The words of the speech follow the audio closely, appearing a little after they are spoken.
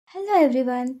Hello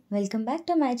everyone, welcome back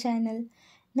to my channel.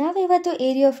 ನಾವಿವತ್ತು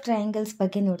area of triangles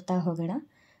ಬಗ್ಗೆ ನೋಡ್ತಾ ಹೋಗೋಣ.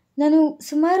 ನಾನು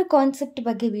ಸುಮಾರು ಕಾನ್ಸೆಪ್ಟ್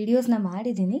ಬಗ್ಗೆ ವಿಡಿಯೋಸ್ನ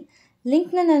ಮಾಡಿದ್ದೀನಿ.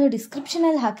 ಲಿಂಕ್ನ ನಾನು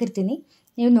ಡಿಸ್ಕ್ರಿಪ್ಷನಲ್ಲಿ ಹಾಕಿರ್ತೀನಿ,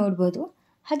 ನೀವು ನೋಡ್ಬೋದು.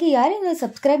 ಹಾಗೆ ಯಾರೇನು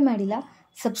ಸಬ್ಸ್ಕ್ರೈಬ್ ಮಾಡಿಲ್ಲ,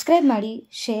 ಸಬ್ಸ್ಕ್ರೈಬ್ ಮಾಡಿ,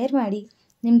 ಶೇರ್ ಮಾಡಿ,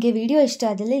 ನಿಮಗೆ ವಿಡಿಯೋ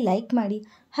ಇಷ್ಟ ಆದಲ್ಲಿ ಲೈಕ್ ಮಾಡಿ,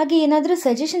 ಹಾಗೆ ಏನಾದರೂ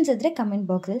ಸಜೆಷನ್ಸ್ ಇದ್ದರೆ ಕಮೆಂಟ್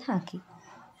ಬಾಕ್ಸಲ್ಲಿ ಹಾಕಿ.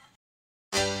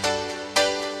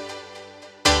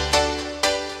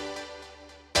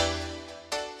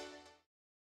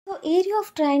 ಏರಿಯಾ ಆಫ್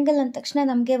ಟ್ರಯಾಂಗಲ್ ಅಂದ ತಕ್ಷಣ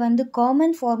ನಮಗೆ ಒಂದು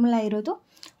ಕಾಮನ್ ಫಾರ್ಮುಲಾ ಇರೋದು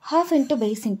half into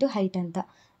base into height ಅಂತ.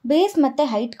 ಬೇಸ್ ಮತ್ತು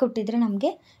ಹೈಟ್ ಕೊಟ್ಟಿದ್ರೆ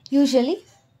ನಮಗೆ usually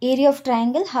area of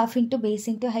triangle half into base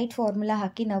into height formula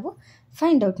ಹಾಕಿ ನಾವು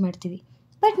ಫೈಂಡ್ ಔಟ್ ಮಾಡ್ತೀವಿ.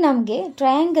 ಬಟ್ ನಮಗೆ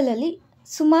ಟ್ರಯಾಂಗಲಲ್ಲಿ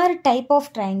ಸುಮಾರು ಟೈಪ್ ಆಫ್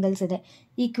ಟ್ರಯಾಂಗಲ್ಸ್ ಇದೆ.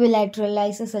 Equilateral,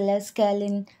 isosceles,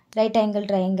 ಸ್ಕ್ಯಾಲಿನ್, right angle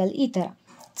triangle, ಈ ಥರ.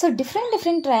 ಸೊ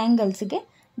ಡಿಫ್ರೆಂಟ್ ಟ್ರಯಾಂಗಲ್ಸ್ಗೆ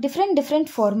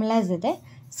ಡಿಫ್ರೆಂಟ್ ಫಾರ್ಮುಲಾಸ್ ಇದೆ.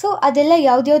 ಸೊ ಅದೆಲ್ಲ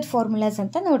ಯಾವ್ದ್ಯಾವ್ದು ಫಾರ್ಮುಲಾಸ್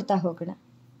ಅಂತ ನೋಡ್ತಾ ಹೋಗೋಣ.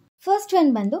 ಫಸ್ಟ್ ಒನ್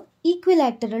ಬಂದು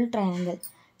ಈಕ್ವಿಲ್ಯಾಟರಲ್ ಟ್ರಯಾಂಗಲ್.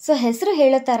 ಸೊ ಹೆಸರು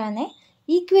ಹೇಳೋ ಥರನೇ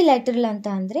ಈಕ್ವಿಲ್ಯಾಟರಲ್ ಅಂತ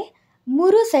ಅಂದರೆ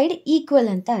ಮೂರು ಸೈಡ್ ಈಕ್ವಲ್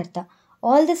ಅಂತ ಅರ್ಥ.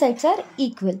 All the sides are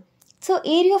equal. So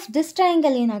area of this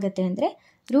triangle ಏನಾಗುತ್ತೆ ಅಂದರೆ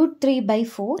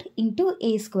 √3/4 into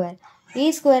A square. A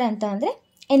square ಅಂತ ಅಂದರೆ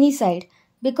ಎನಿ ಸೈಡ್,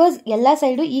 ಬಿಕಾಸ್ ಎಲ್ಲ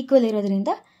ಸೈಡು ಈಕ್ವಲ್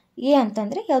ಇರೋದ್ರಿಂದ ಎ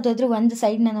ಅಂತಂದರೆ ಯಾವುದಾದ್ರೂ ಒಂದು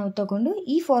ಸೈಡ್ನ ನಾವು ತೊಗೊಂಡು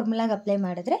ಈ ಫಾರ್ಮುಲಾಗೆ ಅಪ್ಲೈ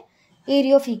ಮಾಡಿದ್ರೆ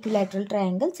ಏರಿಯಾ ಆಫ್ ಈಕ್ವಿಲ್ಯಾಟರಲ್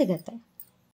ಟ್ರಯಾಂಗಲ್ ಸಿಗುತ್ತೆ.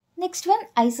 Next one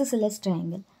isosceles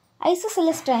triangle.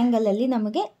 Isosceles ಟ್ರಯಾಂಗಲಲ್ಲಿ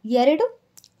ನಮಗೆ ಎರಡು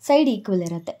ಸೈಡ್ ಈಕ್ವಲ್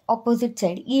ಇರುತ್ತೆ, ಆಪೋಸಿಟ್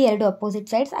ಸೈಡ್. ಈ ಎರಡು ಅಪೋಸಿಟ್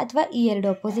ಸೈಡ್ಸ್ ಅಥವಾ ಈ ಎರಡು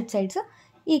ಅಪೋಸಿಟ್ ಸೈಡ್ಸು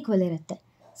ಈಕ್ವಲ್ ಇರುತ್ತೆ.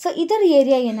 ಸೊ ಇದರ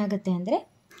ಏರಿಯಾ ಏನಾಗುತ್ತೆ ಅಂದರೆ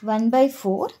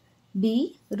 1/4 b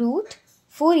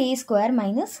 √4a²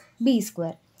 ಮೈನಸ್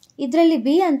b². ಇದರಲ್ಲಿ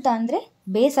b ಅಂತ ಅಂದರೆ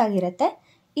ಬೇಸ್ ಆಗಿರುತ್ತೆ.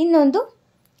 ಇನ್ನೊಂದು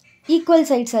ಈಕ್ವಲ್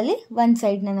ಸೈಡ್ಸಲ್ಲಿ ಒಂದು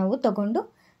ಸೈಡ್ನ ನಾವು ತಗೊಂಡು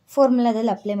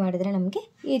ಫಾರ್ಮುಲಾದಲ್ಲಿ ಅಪ್ಲೈ ಮಾಡಿದ್ರೆ ನಮಗೆ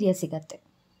ಏರಿಯಾ ಸಿಗುತ್ತೆ.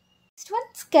 Next one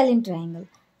ಸ್ಕ್ಯಾಲಿನ್ triangle.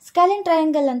 ಸ್ಕ್ಯಾಲಿನ್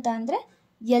ಟ್ರಯಾಂಗಲ್ ಅಂತ ಅಂದರೆ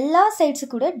ಎಲ್ಲ ಸೈಡ್ಸು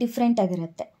ಕೂಡ ಡಿಫ್ರೆಂಟ್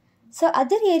ಆಗಿರುತ್ತೆ. ಸೊ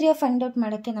ಅದರ ಏರಿಯಾ ಫೈಂಡ್ ಔಟ್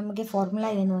ಮಾಡೋಕ್ಕೆ ನಮಗೆ ಫಾರ್ಮುಲಾ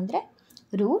ಏನು ಅಂದರೆ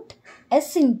 √s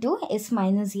into s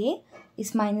minus a s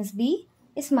minus b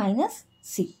s minus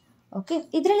c. Okay,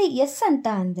 ಇದರಲ್ಲಿ s ಅಂತ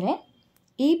ಅಂದರೆ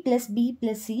a + b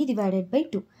 + c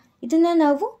 /2. ಇದನ್ನು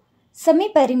ನಾವು ಸೆಮಿ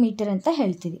ಪೆರಿಮೀಟರ್ ಅಂತ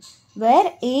ಹೇಳ್ತೀವಿ.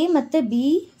 ವೇರ್ a ಮತ್ತು b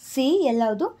c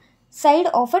ಎಲ್ಲವುದು side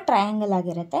of a triangle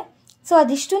ಆಗಿರುತ್ತೆ. ಸೊ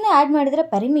ಅದಿಷ್ಟೂ ಆ್ಯಡ್ ಮಾಡಿದರೆ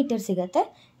ಪೆರಿಮೀಟರ್ ಸಿಗುತ್ತೆ.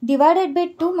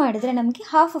 /2 ಮಾಡಿದರೆ ನಮಗೆ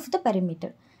half of the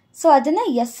perimeter. So ಅದನ್ನು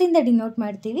ಎಸ್ ಇಂದ ಡಿನೋಟ್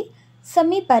ಮಾಡ್ತೀವಿ,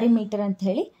 ಸೆಮಿ ಪೆರಿಮೀಟರ್ ಅಂತ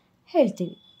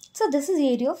ಹೇಳ್ತೀವಿ. So this is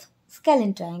area of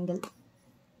ಸ್ಕ್ಯಾಲಿನ್ triangle.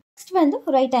 Next ಬಂದು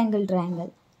right angle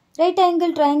triangle. Right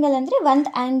angle triangle ಅಂದರೆ ಒಂದು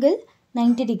ಆ್ಯಂಗಲ್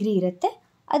 90 ಡಿಗ್ರಿ ಇರುತ್ತೆ.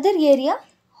 ಅದರ area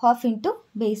half into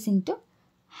base into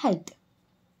height.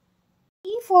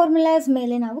 ಈ ಫಾರ್ಮುಲಾಸ್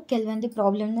ಮೇಲೆ ನಾವು ಕೆಲವೊಂದು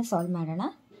ಪ್ರಾಬ್ಲಮ್ನ ಸಾಲ್ವ್ ಮಾಡೋಣ.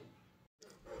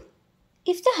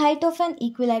 If the height of an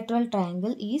equilateral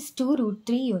triangle is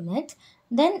 2√3 units,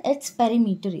 then its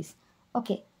perimeter is.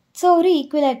 Okay, so ಅವರು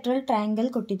ಈಕ್ವಿಲ್ಯಾಟ್ರಲ್ ಟ್ರಯಾಂಗಲ್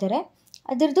ಕೊಟ್ಟಿದ್ದಾರೆ,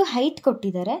 ಅದರದ್ದು ಹೈಟ್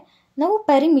ಕೊಟ್ಟಿದ್ದಾರೆ. ನಾವು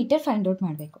ಪೆರಿಮೀಟರ್ ಫೈಂಡ್ ಔಟ್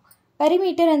ಮಾಡಬೇಕು.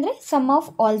 ಪೆರಿಮೀಟರ್ ಅಂದರೆ some of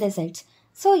all the sides.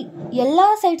 So ಎಲ್ಲ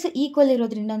ಸೈಡ್ಸು ಈಕ್ವಲ್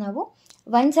ಇರೋದ್ರಿಂದ ನಾವು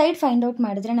ಒಂದು ಸೈಡ್ ಫೈಂಡ್ ಔಟ್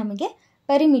ಮಾಡಿದ್ರೆ ನಮಗೆ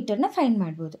ಪೆರಿಮೀಟರ್ನ ಫೈಂಡ್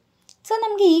ಮಾಡ್ಬೋದು. ಸೊ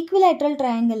ನಮಗೆ ಈಕ್ವಿಲ್ಯಾಟ್ರಲ್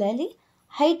ಟ್ರಯಾಂಗಲಲ್ಲಿ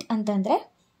ಹೈಟ್ ಅಂತಂದರೆ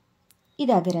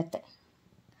ಇದಾಗಿರುತ್ತೆ.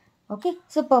 Okay,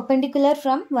 so perpendicular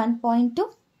from 1 point to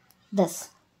Dus.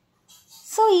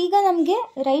 So ಈಗ ನಮಗೆ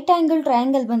ರೈಟ್ ಆ್ಯಂಗಲ್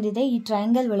ಟ್ರಯಾಂಗಲ್ ಬಂದಿದೆ ಈ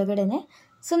ಟ್ರಯಾಂಗಲ್ ಒಳಗಡೆನೆ.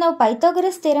 ಸೊ ನಾವು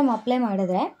ಪೈಥಾಗರಸ್ ಥಿಯರಮ್ ಅಪ್ಲೈ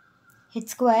ಮಾಡಿದ್ರೆ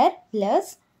h² ಪ್ಲಸ್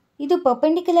ಇದು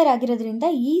ಪರ್ಪೆಂಡಿಕ್ಯುಲರ್ ಆಗಿರೋದ್ರಿಂದ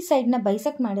ಈ ಸೈಡ್ನ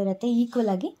ಬೈಸೆಕ್ಟ್ ಮಾಡಿರುತ್ತೆ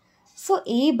ಈಕ್ವಲ್ ಆಗಿ. ಸೊ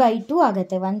a/2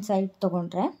 ಆಗುತ್ತೆ ಒಂದು ಸೈಡ್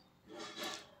ತೊಗೊಂಡ್ರೆ.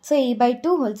 So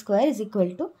a/2 whole square is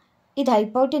equal to ಇದು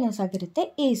ಹೈಪೋಟೆನಸ್ ಆಗಿರುತ್ತೆ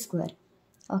a².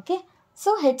 Okay, so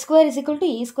h² is equal to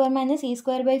a² minus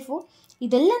a²/4.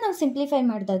 ಇದೆಲ್ಲ ನಾವು ಸಿಂಪ್ಲಿಫೈ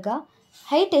ಮಾಡಿದಾಗ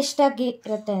ಹೈಟ್ ಎಷ್ಟಾಗಿ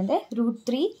ಇರುತ್ತೆ ಅಂದರೆ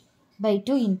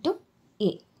 √3/2 ಇಂಟು a.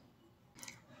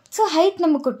 ಸೊ ಹೈಟ್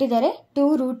ನಮಗೆ ಕೊಟ್ಟಿದ್ದಾರೆ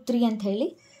 2√3 ಅಂತ ಹೇಳಿ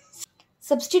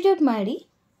ಸಬ್ಸ್ಟಿಟ್ಯೂಟ್ ಮಾಡಿ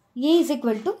a ಇಸ್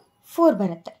ಈಕ್ವಲ್ ಟು 4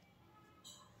 ಬರುತ್ತೆ.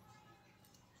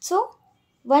 ಸೊ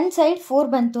ಒಂದು ಸೈಡ್ 4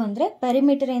 ಬಂತು ಅಂದರೆ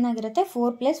ಪೆರಿಮೀಟರ್ ಏನಾಗಿರುತ್ತೆ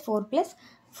 4 + 4 +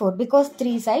 4 because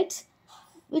 3 sides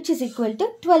which is equal to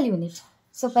 12 units.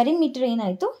 So perimeter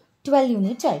ಏನಾಯಿತು 12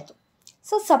 ಯೂನಿಟ್ಸ್ ಆಯಿತು.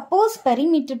 ಸೊ ಸಪೋಸ್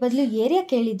ಪೆರಿಮೀಟರ್ ಬದಲು ಏರಿಯಾ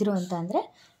ಕೇಳಿದ್ರು ಅಂತ ಅಂದರೆ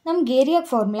ನಮ್ಗೆ ಏರಿಯಾಗೆ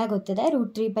ಫಾರ್ಮುಲಾ ಗೊತ್ತಿದೆ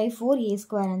 √3/4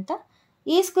 a² ಅಂತ.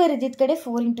 a² ಇದ್ದಿದ್ದ ಕಡೆ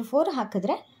 4 × 4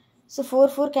 ಹಾಕಿದ್ರೆ ಸೊ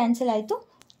 4 ಕ್ಯಾನ್ಸಲ್ ಆಯಿತು,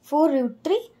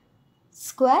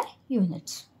 4√3²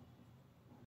 units.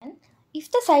 If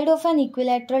the side of on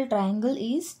equilateral triangle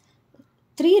is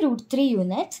 3√3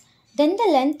 units then the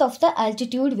length of the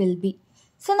altitude will be.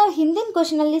 So ನಾವು ಹಿಂದಿನ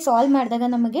ಕ್ವಶನಲ್ಲಿ ಸಾಲ್ವ್ ಮಾಡಿದಾಗ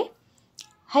ನಮಗೆ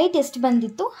ಹೈಟ್ ಎಷ್ಟು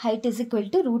ಬಂದಿತ್ತು, height is equal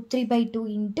to √3/2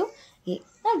 into a.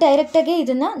 ನಾವು ಡೈರೆಕ್ಟಾಗಿ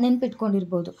ಇದನ್ನು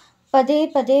ನೆನ್ಪಿಟ್ಕೊಂಡಿರ್ಬೋದು.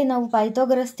 ಪದೇ ನಾವು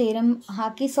ಪೈಥಾಗರಸ್ ಥಿಯರಮ್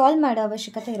ಹಾಕಿ ಸಾಲ್ವ್ ಮಾಡೋ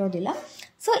ಅವಶ್ಯಕತೆ ಇರೋದಿಲ್ಲ.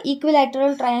 ಸೊ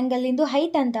ಈಕ್ವಿಲ್ಯಾಟ್ರಲ್ ಟ್ರಯಾಂಗಲಿಂದು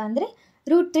ಹೈಟ್ ಅಂತ ಅಂದರೆ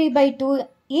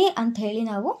 √3/2a ಅಂತ ಹೇಳಿ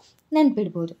ನಾವು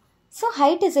ನೆನ್ಪಿಡ್ಬೋದು. So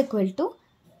height is equal to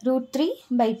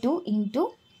 √3/2 into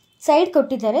side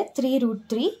ಕೊಟ್ಟಿದ್ದಾರೆ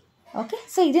 3√3. ಓಕೆ,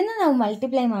 ಸೊ ಇದನ್ನು ನಾವು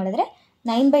ಮಲ್ಟಿಪ್ಲೈ ಮಾಡಿದ್ರೆ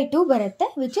 9/2 ಬರುತ್ತೆ,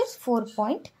 which is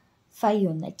 4.5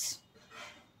 units.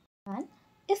 And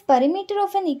if perimeter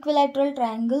of an equilateral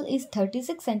triangle is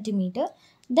 36 cm,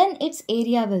 then its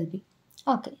area will be.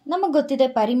 Okay, ನಮಗೆ ಗೊತ್ತಿದೆ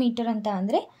ಪರಿಮೀಟರ್ ಅಂತ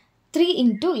ಅಂದರೆ 3 ×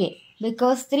 a,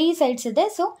 ಬಿಕಾಸ್ 3 ಸೈಡ್ಸ್ ಇದೆ.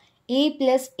 ಸೊ a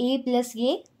 + a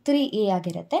 3a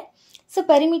ಆಗಿರುತ್ತೆ. ಸೊ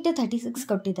ಪರಿಮೀಟರ್ 36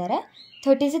 ಕೊಟ್ಟಿದ್ದಾರೆ.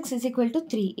 36 is equal to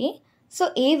 3a. So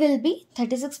a will be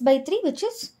 36/3, which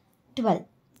is 12.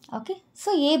 Okay, so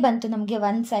a ಬಂತು ನಮಗೆ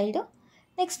ಒಂದು side.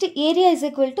 Next area is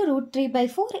equal to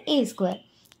 √3/4 a².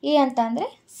 a ಅಂತ ಅಂದರೆ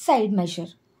side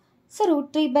measure. So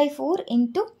 √3/4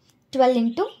 into 12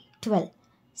 × 12.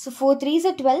 So 4 3s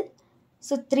are 12.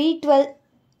 So 3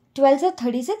 12s are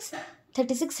 36.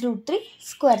 36 √3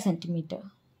 square centimeter,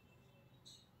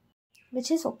 which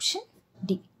is option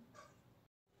D.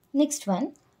 Next one,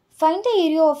 find the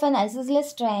area of an isosceles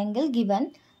triangle given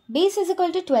base is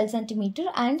equal to 12 cm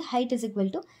and height is equal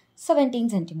to 17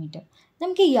 cm.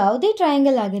 ನಮಗೆ ಯಾವುದೇ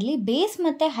triangle ಆಗಿರಲಿ base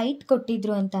ಮತ್ತು height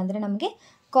ಕೊಟ್ಟಿದ್ರು ಅಂತ ಅಂದರೆ ನಮಗೆ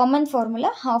common formula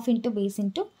half into base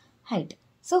into height.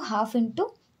 So half into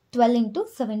 12 ×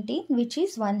 17, which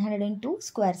is 102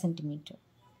 square centimeter.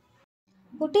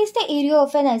 What is the area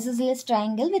of an isosceles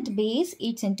triangle with base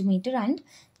 8 cm and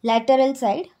lateral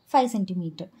side 5 cm?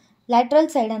 Lateral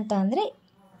side ಅಂತ ಅಂದರೆ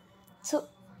so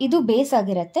ಇದು base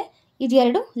ಆಗಿರುತ್ತೆ, ಇದು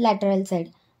ಎರಡು lateral side,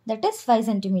 that is 5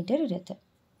 cm ಇರುತ್ತೆ.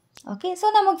 Okay, so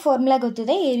ನಮಗೆ formula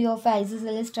ಗೊತ್ತಿದೆ. Area of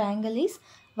isosceles triangle is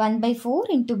 1/4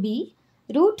 into b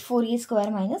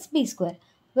 √4a² - b²,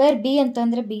 wear b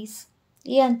ಅಂತಂದರೆ ಬೇಸ್,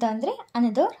 a ಅಂತ ಅಂದರೆ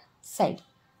ಅನದರ್ ಸೈಡ್.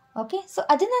 ಓಕೆ, ಸೊ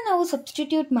ಅದನ್ನು ನಾವು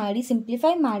ಸಬ್ಸ್ಟಿಟ್ಯೂಟ್ ಮಾಡಿ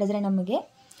ಸಿಂಪ್ಲಿಫೈ ಮಾಡಿದ್ರೆ ನಮಗೆ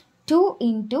 2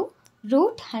 into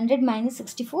 √100 -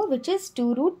 64, which is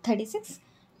 2√36,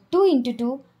 2 into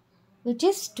 2, which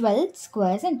is 12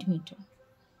 square centimeter.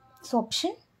 So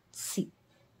option C.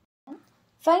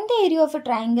 Find the area of a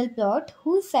triangle plot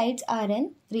whose sides are in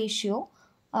ratio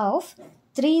of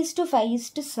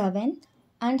 3:5:7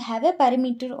 and have a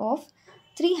perimeter of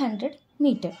 300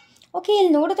 meter. Okay,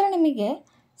 ಇಲ್ಲಿ ನೋಡಿದ್ರೆ ನಮಗೆ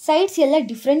sides ಎಲ್ಲ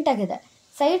different ಆಗಿದೆ.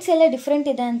 Sides ಎಲ್ಲ different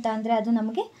ಇದೆ ಅಂತ ಅಂದರೆ ಅದು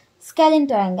ನಮಗೆ ಸ್ಕ್ಯಾಲಿನ್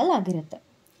ಟ್ರಯಾಂಗಲ್ ಆಗಿರುತ್ತೆ.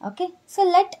 Okay, so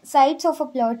let sides of a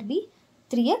plot B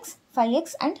 3x, 5x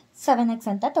and 7x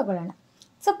ಅಂತ ತಗೊಳ್ಳೋಣ.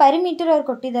 ಸೊ ಪರಿಮೀಟರ್ ಅವ್ರು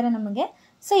ಕೊಟ್ಟಿದ್ದಾರೆ ನಮಗೆ.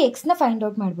 ಸೊ ಎಕ್ಸ್ನ ಫೈಂಡ್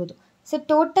ಔಟ್ ಮಾಡ್ಬೋದು. ಸೊ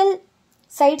ಟೋಟಲ್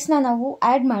ಸೈಡ್ಸ್ನ ನಾವು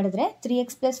ಆ್ಯಡ್ ಮಾಡಿದ್ರೆ 3x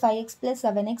 + 5x +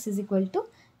 7x is equal to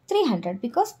 300,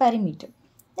 because ಪರಿಮೀಟರ್.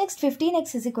 Next 15x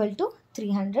is equal to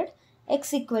 300, x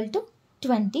equal to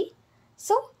 20.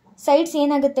 So sides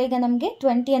ಏನಾಗುತ್ತೆ ಈಗ ನಮಗೆ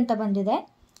 20 ಅಂತ ಬಂದಿದೆ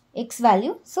X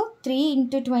value. So 3 ×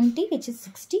 20, which is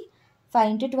 60,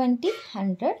 5 × 20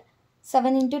 100,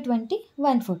 7 × 20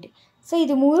 140. So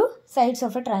ಇದು 3 ಸೈಡ್ಸ್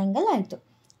ಆಫ್ ಅ ಟ್ರಯಾಂಗಲ್ ಆಯಿತು.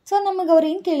 ಸೊ ನಮಗೆ ಅವ್ರು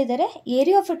ಏನು ಕೇಳಿದ್ದಾರೆ,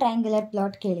 area of a triangular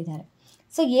plot ಕೇಳಿದ್ದಾರೆ.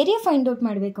 ಸೊ ಏರಿಯಾ ಫೈಂಡ್ ಔಟ್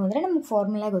ಮಾಡಬೇಕು ಅಂದರೆ ನಮಗೆ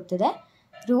ಫಾರ್ಮುಲಾ ಗೊತ್ತಿದೆ.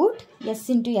 √s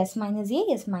 × s - a,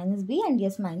 s - b and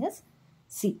s -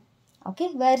 c. Okay,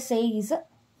 wear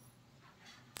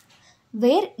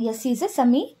s is a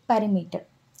semi perimeter.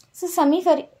 So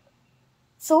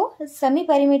semi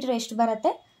ಪರಿಮೀಟರ್ ಎಷ್ಟು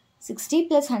ಬರುತ್ತೆ? 60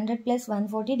 + 100 +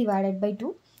 140 / 2,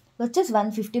 ವಿಚ್ ಇಸ್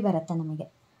 150 ಬರುತ್ತೆ ನಮಗೆ.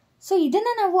 ಸೊ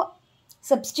ಇದನ್ನು ನಾವು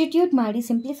ಸಬ್ಸ್ಟಿಟ್ಯೂಟ್ ಮಾಡಿ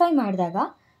ಸಿಂಪ್ಲಿಫೈ ಮಾಡಿದಾಗ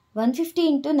 150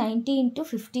 × 90 ×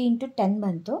 50 × 10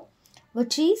 ಬಂತು,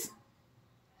 ವಿಚ್ ಈಸ್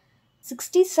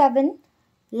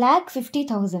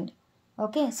 67,50,000.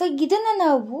 ಓಕೆ, ಸೊ ಇದನ್ನು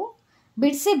ನಾವು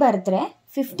ಬಿಡಿಸಿ ಬರೆದ್ರೆ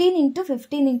 15 ×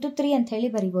 15 × 3 ಅಂತ ಹೇಳಿ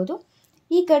ಬರಿಬೋದು.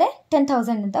 ಈ ಕಡೆ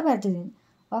 10,000 ಅಂತ ಬರ್ತಿದ್ದೀನಿ.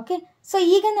 ಓಕೆ, ಸೊ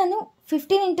ಈಗ ನಾನು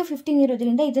 15 × 15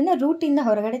 ಇರೋದ್ರಿಂದ ಇದನ್ನು ರೂಟಿಂದ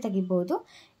ಹೊರಗಡೆ ತೆಗಿಬೋದು.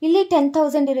 ಇಲ್ಲಿ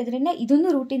 10,000 ಇರೋದ್ರಿಂದ ಇದನ್ನು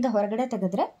ರೂಟಿಂದ ಹೊರಗಡೆ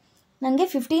ತೆಗೆದ್ರೆ ನನಗೆ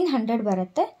 1500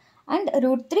 ಬರುತ್ತೆ. ಆ್ಯಂಡ್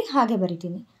 √3 ಹಾಗೆ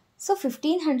ಬರಿತೀನಿ. So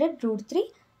 1500 √3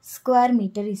 square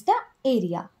meter is the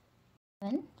area.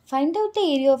 And find out the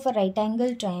area of a right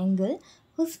angle triangle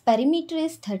whose perimeter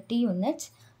is 30 units,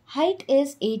 height is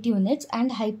 8 units and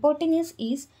hypotenuse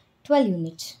is 12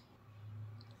 units.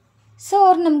 So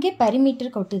ಅವ್ರು ನಮಗೆ ಪರಿಮೀಟರ್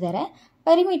ಕೊಟ್ಟಿದ್ದಾರೆ.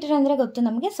 ಪರಿಮೀಟರ್ ಅಂದರೆ ಗೊತ್ತು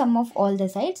ನಮಗೆ some of all the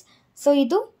sides. So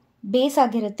ಇದು base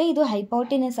ಆಗಿರುತ್ತೆ, ಇದು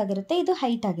hypotenuse ಆಗಿರುತ್ತೆ, ಇದು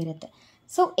ಹೈಟ್ ಆಗಿರುತ್ತೆ.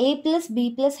 ಸೊ a + b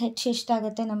 + h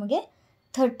ಎಷ್ಟಾಗುತ್ತೆ ನಮಗೆ?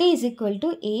 30 is equal to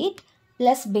 8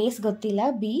 plus base ಗೊತ್ತಿಲ್ಲ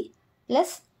b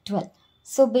 + 12.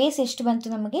 ಸೊ ಬೇಸ್ ಎಷ್ಟು ಬಂತು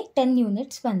ನಮಗೆ? 10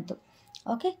 ಯೂನಿಟ್ಸ್ ಬಂತು.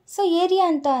 ಓಕೆ, ಸೊ ಏರಿಯಾ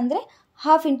ಅಂತ ಅಂದರೆ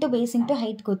half into base into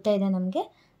height ಗೊತ್ತಾಯಿದೆ ನಮಗೆ.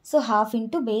 So half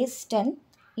into base 10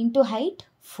 into height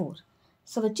 4.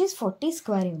 So which is 40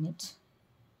 square units.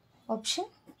 Option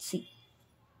C.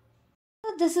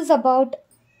 So this is about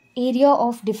area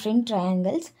of different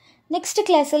triangles. Next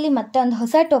ಕ್ಲಾಸಲ್ಲಿ ಮತ್ತೆ ಒಂದು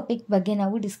ಹೊಸ topic ಬಗ್ಗೆ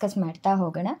ನಾವು discuss ಮಾಡ್ತಾ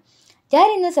ಹೋಗೋಣ.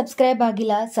 ಯಾರಿನ್ನೂ ಸಬ್ಸ್ಕ್ರೈಬ್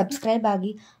ಆಗಿಲ್ಲ, ಸಬ್ಸ್ಕ್ರೈಬ್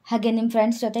ಆಗಿ, ಹಾಗೆ ನಿಮ್ಮ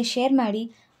ಫ್ರೆಂಡ್ಸ್ ಜೊತೆ ಶೇರ್ ಮಾಡಿ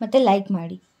ಮತ್ತು ಲೈಕ್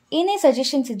ಮಾಡಿ. ಏನೇ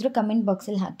ಸಜೆಷನ್ಸ್ ಇದ್ದರೂ ಕಮೆಂಟ್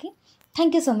ಬಾಕ್ಸಲ್ಲಿ ಹಾಕಿ.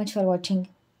 Thank you so much for watching.